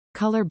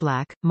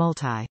ColorBlack,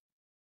 multi.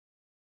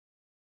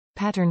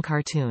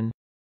 PatternCartoon.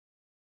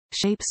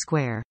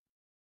 ShapeSquare.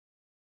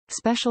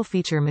 Special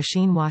feature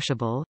machine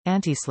washable,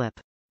 anti-slip.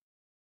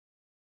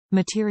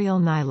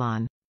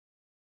 MaterialNylon.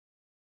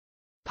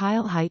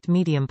 Pile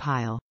HeightMedium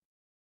pile.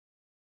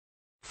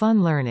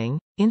 Fun learning,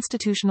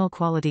 institutional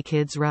quality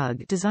kids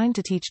rug designed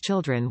to teach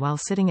children while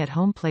sitting at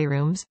home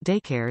playrooms,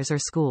 daycares or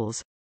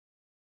schools.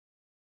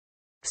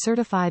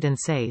 Certified and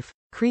safe,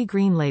 CRE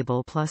Green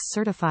Label Plus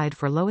certified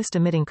for lowest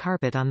emitting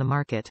carpet on the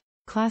market.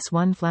 Class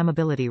 1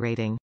 Flammability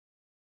Rating.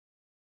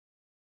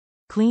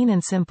 Clean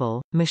and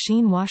simple,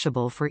 machine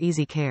washable for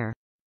easy care.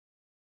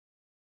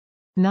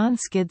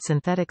 Non-skid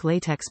synthetic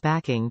latex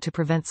backing to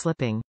prevent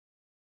slipping.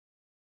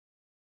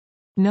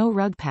 No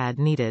rug pad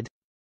needed.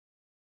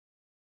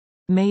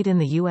 Made in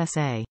the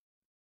USA.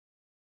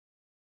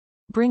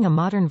 Bring a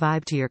modern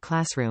vibe to your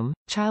classroom,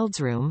 child's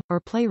room, or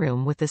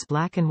playroom with this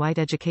black and white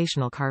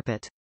educational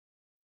carpet.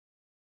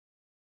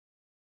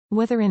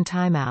 Whether in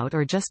timeout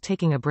or just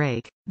taking a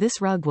break, this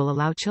rug will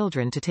allow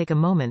children to take a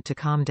moment to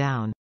calm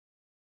down.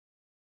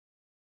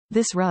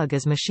 This rug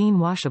is machine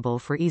washable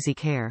for easy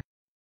care.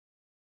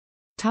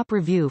 Top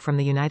review from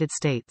the United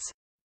States.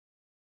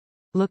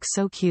 Looks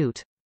so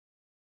cute.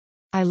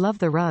 I love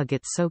the rug,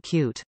 it's so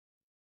cute.